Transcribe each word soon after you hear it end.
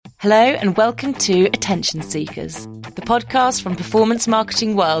Hello and welcome to Attention Seekers, the podcast from Performance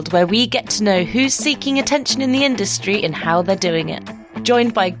Marketing World where we get to know who's seeking attention in the industry and how they're doing it.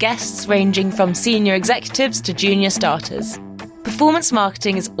 Joined by guests ranging from senior executives to junior starters. Performance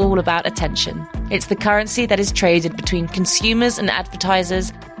marketing is all about attention. It's the currency that is traded between consumers and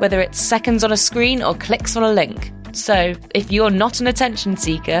advertisers, whether it's seconds on a screen or clicks on a link. So, if you're not an attention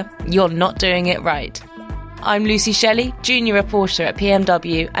seeker, you're not doing it right. I'm Lucy Shelley, junior reporter at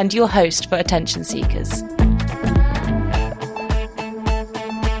PMW and your host for Attention Seekers.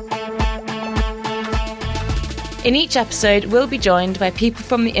 In each episode, we'll be joined by people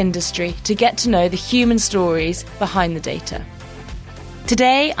from the industry to get to know the human stories behind the data.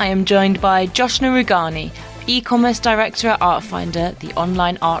 Today, I am joined by Joshna Rugani, e-commerce director at Artfinder, the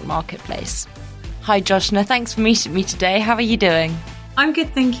online art marketplace. Hi Joshna, thanks for meeting me today. How are you doing? I'm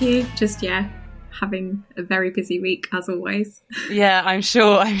good, thank you. Having a very busy week as always. Yeah, I'm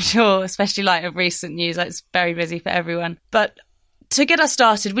sure, especially light of recent news. It's very busy for everyone. But to get us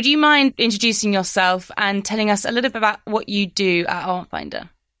started, would you mind introducing yourself and telling us a little bit about what you do at Artfinder?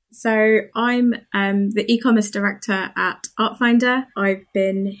 So I'm the e-commerce director at Artfinder. I've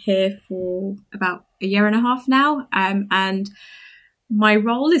been here for about a year and a half now, and my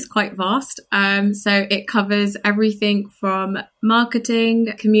role is quite vast. So it covers everything from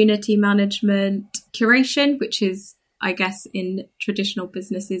marketing, community management, curation, which is, I guess, in traditional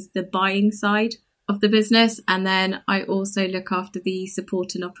businesses, the buying side of the business. And then I also look after the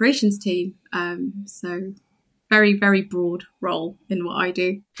support and operations team. So very, very broad role in what I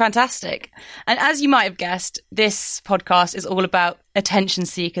do. Fantastic. And as you might have guessed, this podcast is all about attention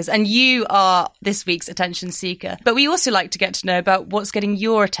seekers, and you are this week's attention seeker. But we also like to get to know about what's getting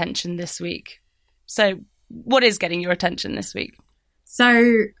your attention this week. So what is getting your attention this week?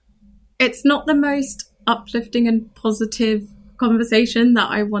 So it's not the most uplifting and positive conversation that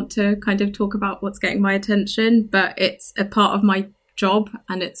I want to kind of talk about what's getting my attention, but it's a part of my job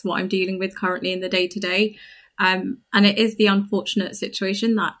and it's what I'm dealing with currently in the day-to-day. And it is the unfortunate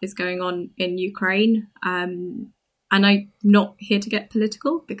situation that is going on in Ukraine. And I'm not here to get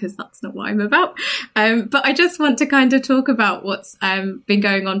political because that's not what I'm about. But I just want to kind of talk about what's been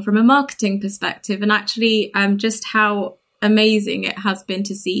going on from a marketing perspective and actually just how amazing it has been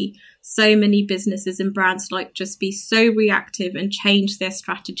to see so many businesses and brands like just be so reactive and change their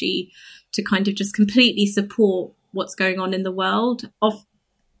strategy to kind of just completely support what's going on in the world. Off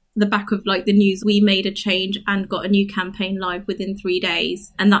the back of like the news, we made a change and got a new campaign live within 3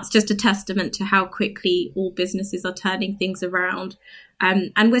 days. And that's just a testament to how quickly all businesses are turning things around.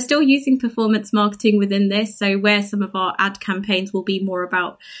 And we're still using performance marketing within this. So where some of our ad campaigns will be more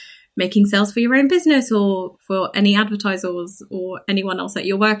about making sales for your own business or for any advertisers or anyone else that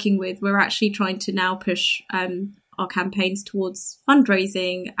you're working with, we're actually trying to now push our campaigns towards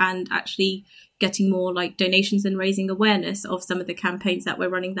fundraising and actually getting more like donations and raising awareness of some of the campaigns that we're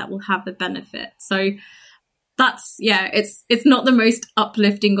running that will have a benefit. So that's, it's not the most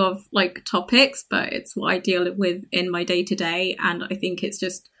uplifting of like topics, but it's what I deal with in my day to day. And I think it's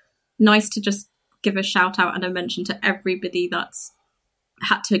just nice to just give a shout out and a mention to everybody that's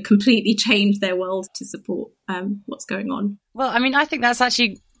had to completely change their world to support what's going on. Well, I mean, I think that's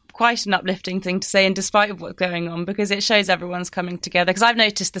actually quite an uplifting thing to say, and despite of what's going on, because it shows everyone's coming together. Because I've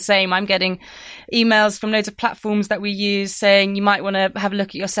noticed the same. I'm getting emails from loads of platforms that we use saying you might want to have a look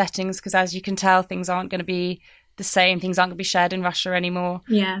at your settings because, as you can tell, things aren't going to be the same. Things aren't going to be shared in Russia anymore.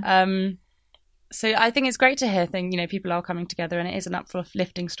 Yeah. So I think it's great to hear people are coming together, and it is an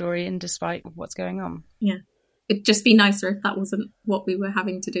uplifting story, and despite of what's going on. Yeah. It'd just be nicer if that wasn't what we were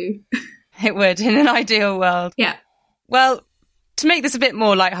having to do. It would, in an ideal world. Yeah. Well, to make this a bit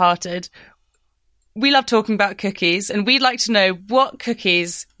more lighthearted, we love talking about cookies, and we'd like to know what could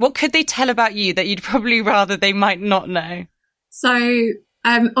they tell about you that you'd probably rather they might not know? So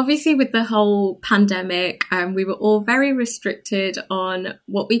obviously with the whole pandemic, we were all very restricted on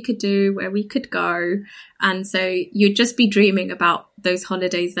what we could do, where we could go. And so you'd just be dreaming about those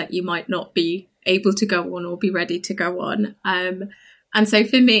holidays that you might not be able to go on or be ready to go on. And so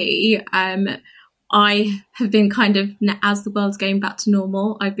for me, I have been kind of, as the world's going back to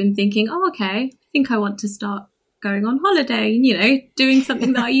normal, I've been thinking, I think I want to start going on holiday, doing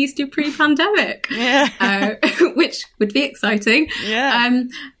something that I used to pre-pandemic, which would be exciting. Yeah.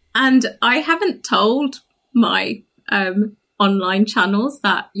 And I haven't told my online channels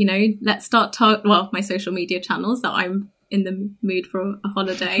that, let's start, my social media channels that I'm in the mood for a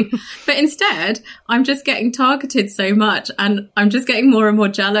holiday. But instead, I'm just getting targeted so much, and I'm just getting more and more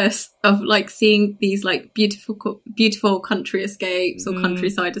jealous of like seeing these like beautiful country escapes or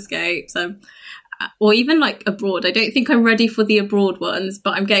countryside escapes. or even like abroad. I don't think I'm ready for the abroad ones,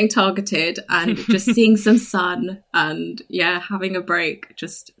 but I'm getting targeted, and just seeing some sun and having a break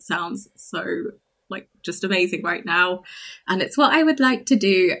just sounds so like just amazing right now. And it's what I would like to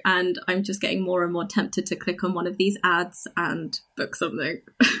do. And I'm just getting more and more tempted to click on one of these ads and book something.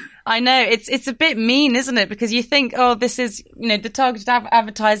 I know it's a bit mean, isn't it? Because you think, oh, this is, the targeted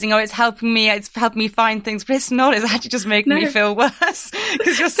advertising, it's helping me find things, but it's not. It's actually just making me feel worse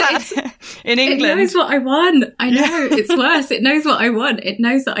because you're sat in England. It knows what I want. I know, it's worse. It knows what I want. It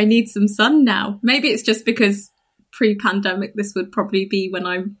knows that I need some sun now. Maybe it's just because pre-pandemic this would probably be when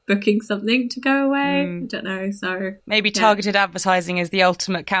I'm booking something to go away. I don't know. So maybe targeted advertising is the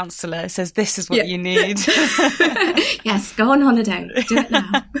ultimate counsellor. It says this is what you need. Yes, go on holiday. Do it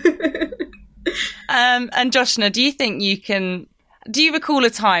now. And Joshna, do you recall a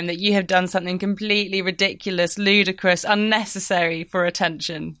time that you have done something completely ridiculous, ludicrous, unnecessary for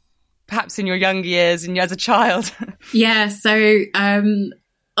attention? Perhaps in your younger years and as a child? Yeah, so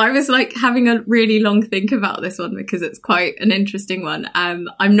I was like having a really long think about this one because it's quite an interesting one.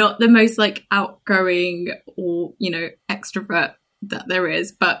 I'm not the most like outgoing or, extrovert that there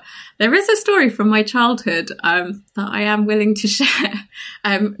is, but there is a story from my childhood that I am willing to share.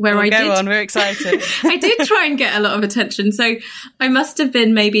 We're excited. I did try and get a lot of attention. So I must have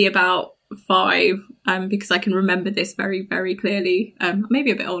been maybe about 5, because I can remember this very, very clearly.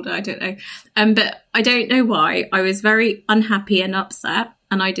 Maybe a bit older, I don't know. But I don't know why. I was very unhappy and upset,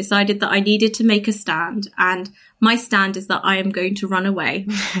 and I decided that I needed to make a stand. And my stand is that I am going to run away,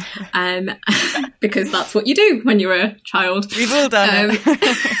 because that's what you do when you're a child. We've all done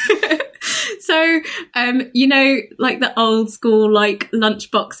it. So, like the old school, like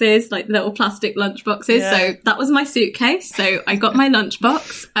lunch boxes, like the little plastic lunch boxes. Yeah. So that was my suitcase. So I got my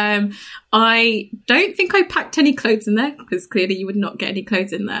lunchbox. I don't think I packed any clothes in there because clearly you would not get any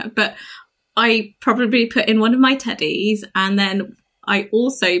clothes in there. But I probably put in one of my teddies, and then I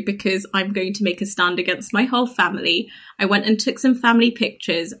also, because I'm going to make a stand against my whole family, I went and took some family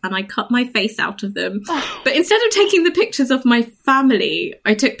pictures and I cut my face out of them. But instead of taking the pictures of my family,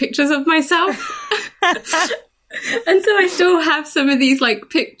 I took pictures of myself. And so I still have some of these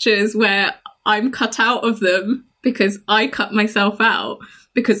like pictures where I'm cut out of them because I cut myself out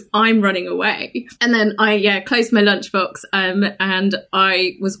because I'm running away. And then I closed my lunchbox, and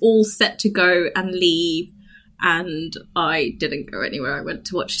I was all set to go and leave. And I didn't go anywhere. I went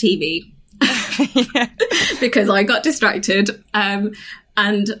to watch TV because I got distracted.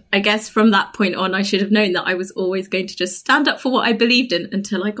 And I guess from that point on, I should have known that I was always going to just stand up for what I believed in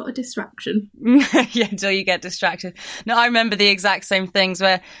until I got a distraction. Until you get distracted. No, I remember the exact same things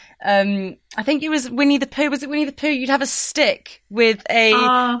where I think it was Winnie the Pooh. Was it Winnie the Pooh? You'd have a stick with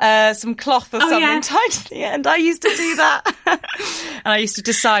some cloth or something tied to the end. I used to do that. And I used to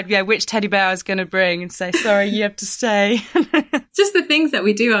decide, which teddy bear I was going to bring and say, sorry, you have to stay. Just the things that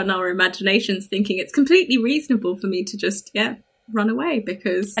we do on our imaginations, thinking it's completely reasonable for me to just, run away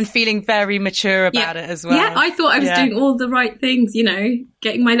because... And feeling very mature about it as well. Yeah, I thought I was doing all the right things,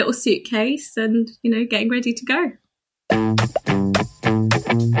 getting my little suitcase and, getting ready to go.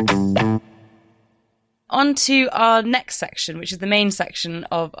 On to our next section, which is the main section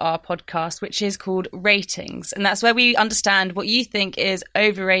of our podcast, which is called ratings. And that's where we understand what you think is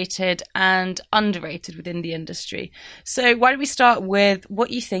overrated and underrated within the industry. So why don't we start with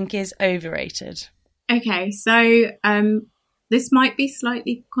what you think is overrated? Okay, so this might be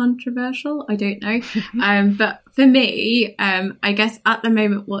slightly controversial, I don't know. But for me, I guess at the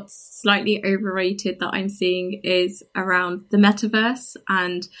moment what's slightly overrated that I'm seeing is around the metaverse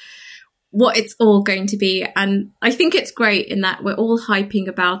and what it's all going to be. And I think it's great in that we're all hyping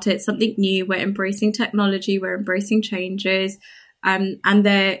about it, something new, we're embracing technology, we're embracing changes, and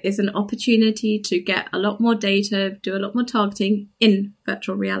there is an opportunity to get a lot more data, do a lot more targeting in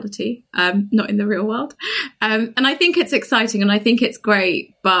virtual reality, not in the real world. And I think it's exciting and I think it's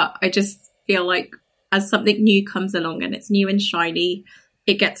great, but I just feel like as something new comes along and it's new and shiny,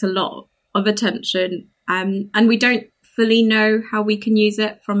 it gets a lot of attention, and we don't fully know how we can use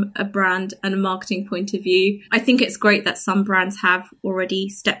it from a brand and a marketing point of view. I think it's great that some brands have already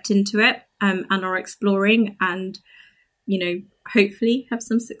stepped into it and are exploring and, hopefully have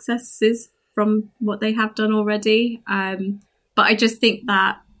some successes from what they have done already. But I just think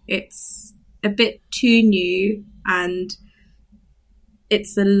that it's a bit too new and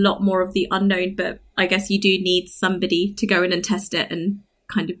it's a lot more of the unknown, but I guess you do need somebody to go in and test it and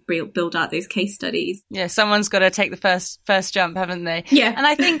kind of build out those case studies. Yeah, someone's got to take the first jump, haven't they? Yeah. And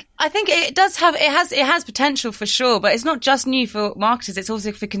I think it does have it has potential for sure, but it's not just new for marketers, it's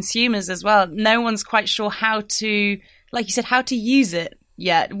also for consumers as well. No one's quite sure how to, like you said, how to use it.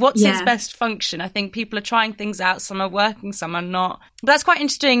 yet. What's its best function? I think people are trying things out. Some are working, some are not. But that's quite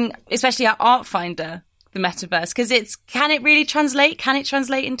interesting, especially at Artfinder, the metaverse, because can it really translate? Can it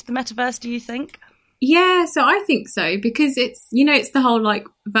translate into the metaverse, do you think? Yeah, so I think so, because it's the whole like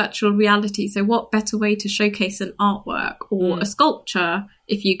virtual reality. So what better way to showcase an artwork or a sculpture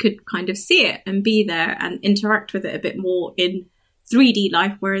if you could kind of see it and be there and interact with it a bit more in 3D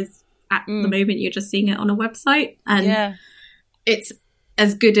life, whereas at the moment you're just seeing it on a website, and it's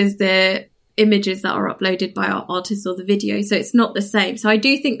as good as the images that are uploaded by our artists or the video. So it's not the same. So I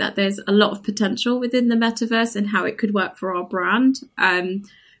do think that there's a lot of potential within the metaverse and how it could work for our brand.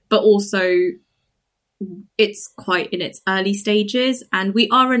 But also it's quite in its early stages, and we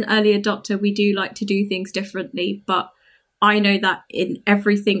are an early adopter. We do like to do things differently, but I know that in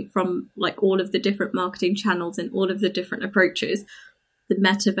everything from like all of the different marketing channels and all of the different approaches, the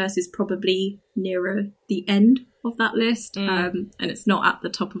metaverse is probably nearer the end of that list. And it's not at the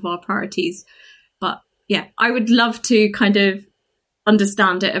top of our priorities. But yeah, I would love to kind of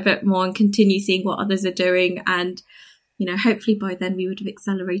understand it a bit more and continue seeing what others are doing. And, you know, hopefully by then we would have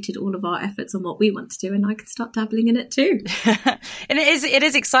accelerated all of our efforts on what we want to do, and I could start dabbling in it too. And it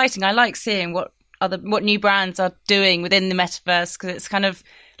is exciting. I like seeing what new brands are doing within the metaverse, because it's kind of,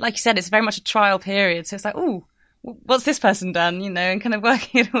 like you said, it's very much a trial period. So it's like, oh, what's this person done, you know, and kind of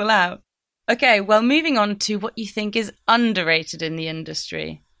working it all out. Okay, well, moving on to what you think is underrated in the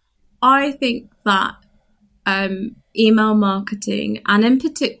industry. I think that email marketing, and in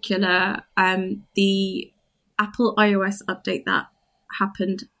particular the Apple iOS update that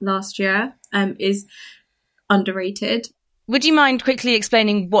happened last year, is underrated. Would you mind quickly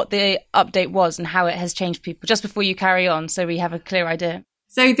explaining what the update was and how it has changed people, just before you carry on, so we have a clear idea?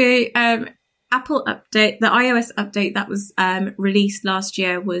 So the Apple update, the iOS update that was released last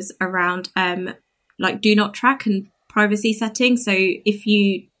year, was around like do not track and privacy settings. So if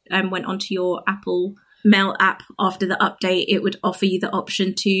you went onto your Apple Mail app after the update, it would offer you the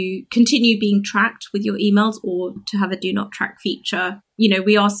option to continue being tracked with your emails or to have a do not track feature. You know,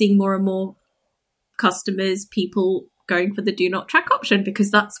 we are seeing more and more customers, people going for the do not track option, because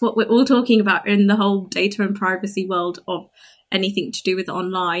that's what we're all talking about in the whole data and privacy world of anything to do with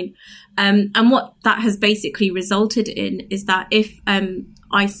online. And what that has basically resulted in is that if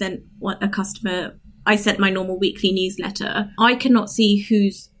I sent my normal weekly newsletter, I cannot see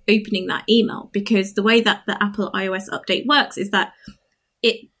who's opening that email, because the way that the Apple iOS update works is that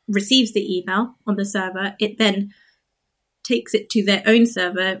it receives the email on the server, it then takes it to their own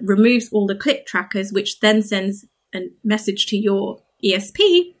server, removes all the click trackers, which then sends a message to your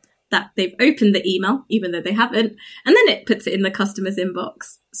ESP that they've opened the email, even though they haven't, and then it puts it in the customer's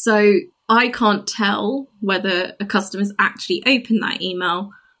inbox. So I can't tell whether a customer's actually opened that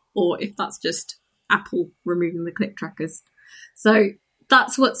email or if that's just Apple removing the click trackers. So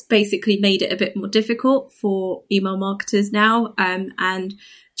that's what's basically made it a bit more difficult for email marketers now. And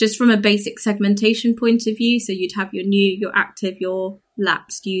just from a basic segmentation point of view, so you'd have your new, your active, your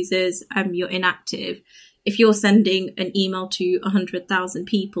lapsed users, your inactive. If you're sending an email to 100,000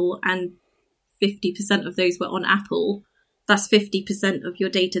 people and 50% of those were on Apple, that's 50% of your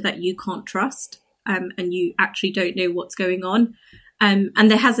data that you can't trust, and you actually don't know what's going on. And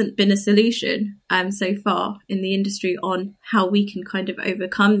there hasn't been a solution so far in the industry on how we can kind of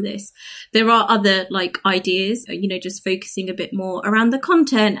overcome this. There are other ideas, just focusing a bit more around the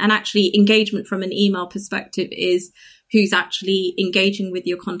content, and actually engagement from an email perspective is who's actually engaging with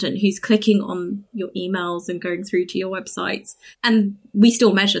your content, who's clicking on your emails and going through to your websites. And we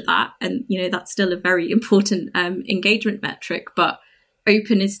still measure that. And, that's still a very important engagement metric, but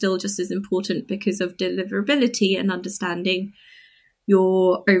open is still just as important because of deliverability and understanding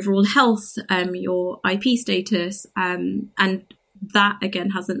your overall health, your IP status, and that again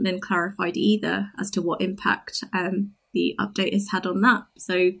hasn't been clarified either as to what impact the update has had on that.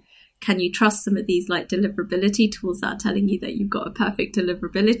 So can you trust some of these deliverability tools that are telling you that you've got a perfect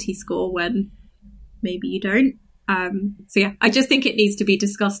deliverability score when maybe you don't? So yeah, I just think it needs to be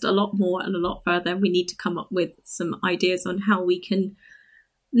discussed a lot more and a lot further. We need to come up with some ideas on how we can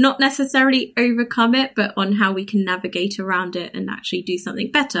not necessarily overcome it, but on how we can navigate around it and actually do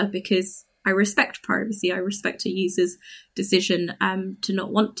something better, because I respect privacy. I respect a user's decision to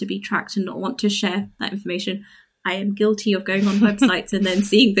not want to be tracked and not want to share that information. I am guilty of going on websites and then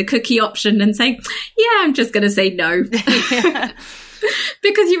seeing the cookie option and saying, yeah, I'm just going to say no.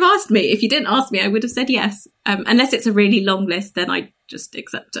 Because you've asked me. If you didn't ask me, I would have said yes. Unless it's a really long list, then I just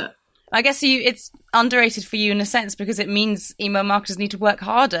accept it. I guess it's underrated for you in a sense, because it means email marketers need to work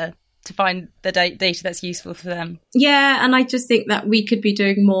harder to find the data that's useful for them. Yeah, and I just think that we could be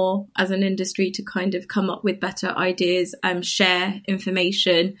doing more as an industry to kind of come up with better ideas, share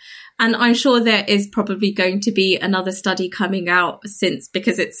information. And I'm sure there is probably going to be another study coming out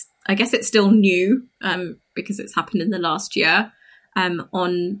because I guess it's still new, because it's happened in the last year,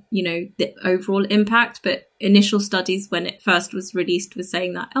 on, the overall impact. But initial studies when it first was released was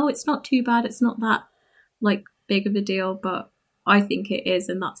saying that, it's not too bad. It's not that big of a deal, but I think it is,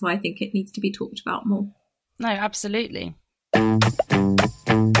 and that's why I think it needs to be talked about more. No, absolutely.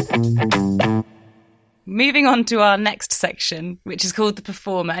 Moving on to our next section, which is called The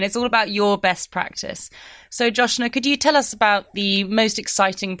Performer, and it's all about your best practice. So, Joshna, could you tell us about the most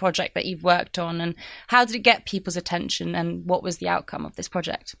exciting project that you've worked on, and how did it get people's attention, and what was the outcome of this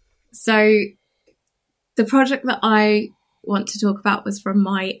project? So, the project that I want to talk about was from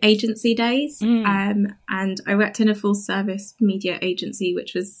my agency days. And I worked in a full service media agency,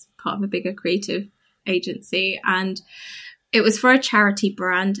 which was part of a bigger creative agency. And it was for a charity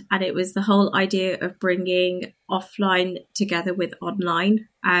brand. And it was the whole idea of bringing offline together with online.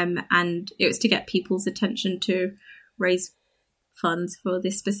 And it was to get people's attention to raise funds for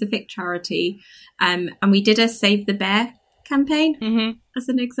this specific charity. And we did a Save the Bear campaign as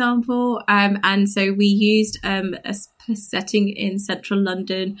an example, and so we used a setting in central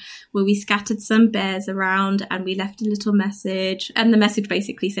London where we scattered some bears around, and we left a little message, and the message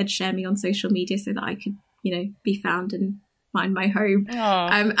basically said share me on social media so that I could be found and find my home.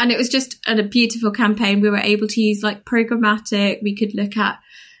 And it was just a beautiful campaign. We were able to use programmatic. We could look at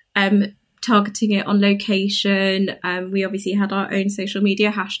targeting it on location. We obviously had our own social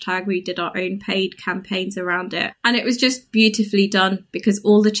media hashtag. We did our own paid campaigns around it. And it was just beautifully done because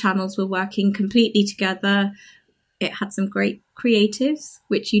all the channels were working completely together. It had some great creatives,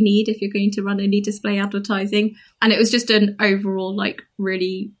 which you need if you're going to run any display advertising. And it was just an overall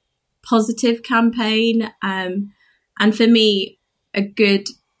really positive campaign. And for me, a good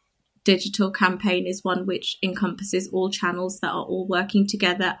digital campaign is one which encompasses all channels that are all working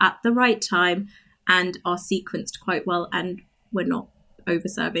together at the right time and are sequenced quite well, and we're not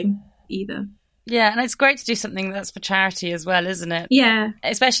over-serving either. Yeah, and it's great to do something that's for charity as well, isn't it? Yeah.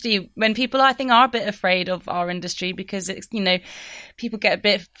 Especially when people, I think, are a bit afraid of our industry because it's, people get a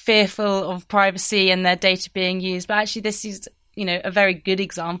bit fearful of privacy and their data being used. But actually, this is a very good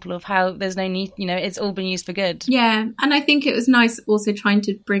example of how there's no need, it's all been used for good. Yeah. And I think it was nice also trying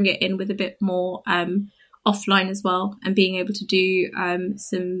to bring it in with a bit more offline as well, and being able to do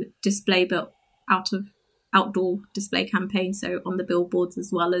some display, but outdoor display campaigns. So on the billboards,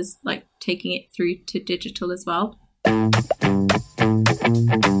 as well as taking it through to digital as well.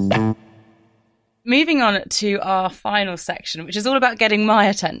 Moving on to our final section, which is all about getting my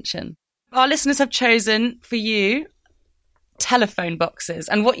attention. Our listeners have chosen for you telephone boxes,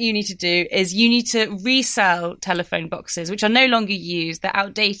 and what you need to do is you need to resell telephone boxes which are no longer used, they're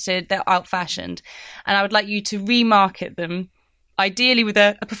outdated, they're out-fashioned, and I would like you to remarket them, ideally with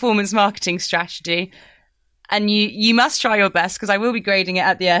a performance marketing strategy. And you must try your best because I will be grading it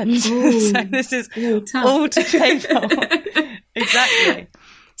at the end. So this is all to play for. Exactly.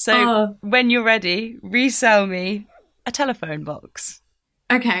 So when you're ready, resell me a telephone box.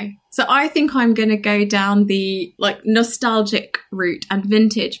 Okay, so I think I'm going to go down the nostalgic route and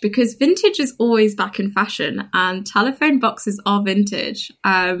vintage, because vintage is always back in fashion and telephone boxes are vintage.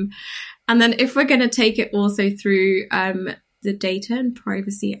 And then if we're going to take it also through the data and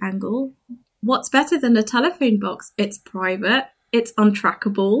privacy angle, what's better than a telephone box? It's private, it's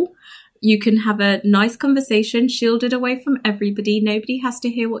untrackable. You can have a nice conversation shielded away from everybody. Nobody has to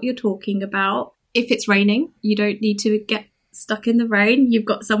hear what you're talking about. If it's raining, you don't need to get stuck in the rain. You've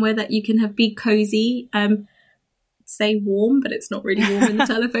got somewhere that you can be cozy, say warm, but it's not really warm in the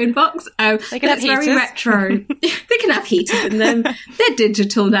telephone box. They can have heaters. Very retro. They can have heaters in them. They're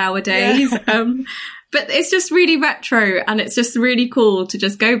digital nowadays. Yeah. But it's just really retro, and it's just really cool to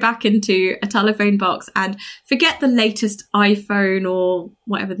just go back into a telephone box and forget the latest iPhone or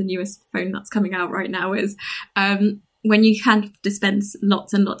whatever the newest phone that's coming out right now is. When you can dispense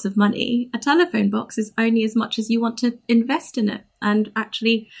lots and lots of money, a telephone box is only as much as you want to invest in it. And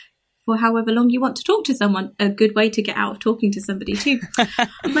actually, for however long you want to talk to someone, a good way to get out of talking to somebody too.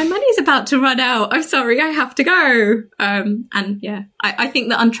 My money's about to run out. I'm sorry, I have to go. And yeah, I think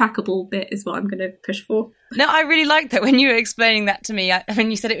the untrackable bit is what I'm going to push for. No, I really liked that when you were explaining that to me. When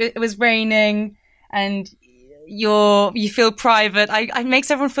you said it was raining and you feel private. It makes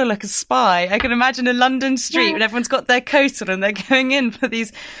everyone feel like a spy. I can imagine a London street when everyone's got their coat on and they're going in for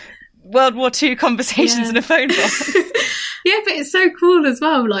these World War II conversations in a phone box. Yeah, but it's so cool as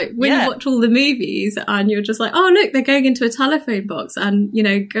well. Like when you watch all the movies and you're just like, oh, look, they're going into a telephone box and, you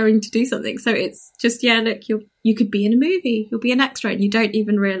know, going to do something. So it's just, look, you could be in a movie. You'll be an extra and you don't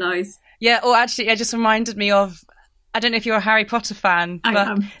even realise. Yeah, or actually, it just reminded me of, I don't know if you're a Harry Potter fan,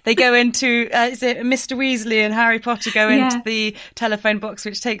 but they go into, is it Mr. Weasley and Harry Potter go into the telephone box,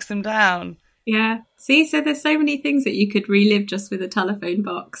 which takes them down. Yeah. See, so there's so many things that you could relive just with a telephone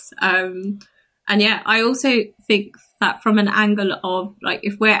box. And yeah, I also think that from an angle of like,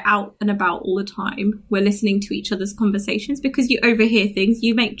 if we're out and about all the time, we're listening to each other's conversations because you overhear things,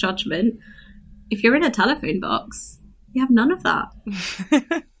 you make judgment. If you're in a telephone box, you have none of that.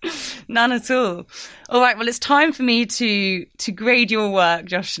 None at all. All right, well, it's time for me to grade your work,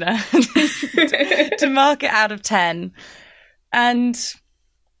 Joshna, to mark it out of 10. And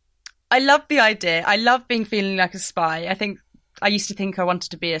I love the idea. I love feeling like a spy. I used to think I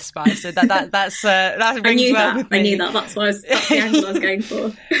wanted to be a spy, so that rings well with me. I knew that. That's the angle I was going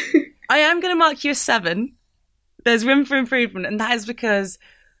for. I am going to mark you a 7. There's room for improvement, and that is because,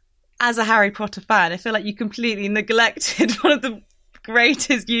 as a Harry Potter fan, I feel like you completely neglected one of the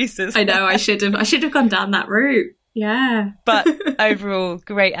greatest uses. I know. I should have gone down that route. Yeah. But overall,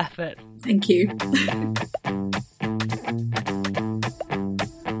 great effort. Thank you.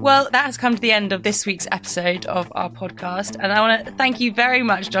 Well, that has come to the end of this week's episode of our podcast. And I want to thank you very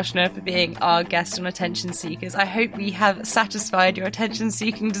much, Joshna, for being our guest on Attention Seekers. I hope we have satisfied your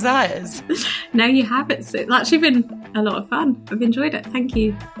attention-seeking desires. No, you have. It's actually been a lot of fun. I've enjoyed it. Thank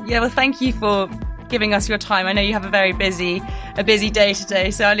you. Yeah, well, thank you for giving us your time. I know you have a very busy day today,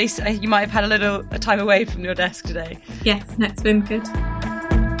 so at least you might have had a little time away from your desk today. Yes, it's been good.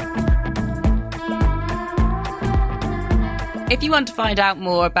 If you want to find out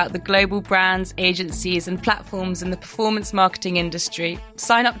more about the global brands, agencies and platforms in the performance marketing industry,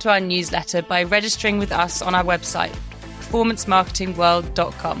 sign up to our newsletter by registering with us on our website,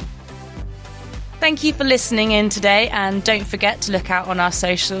 performancemarketingworld.com. Thank you for listening in today, and don't forget to look out on our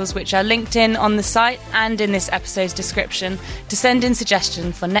socials, which are linked in on the site and in this episode's description, to send in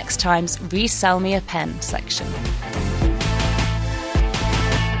suggestions for next time's Resell Me a Pen section.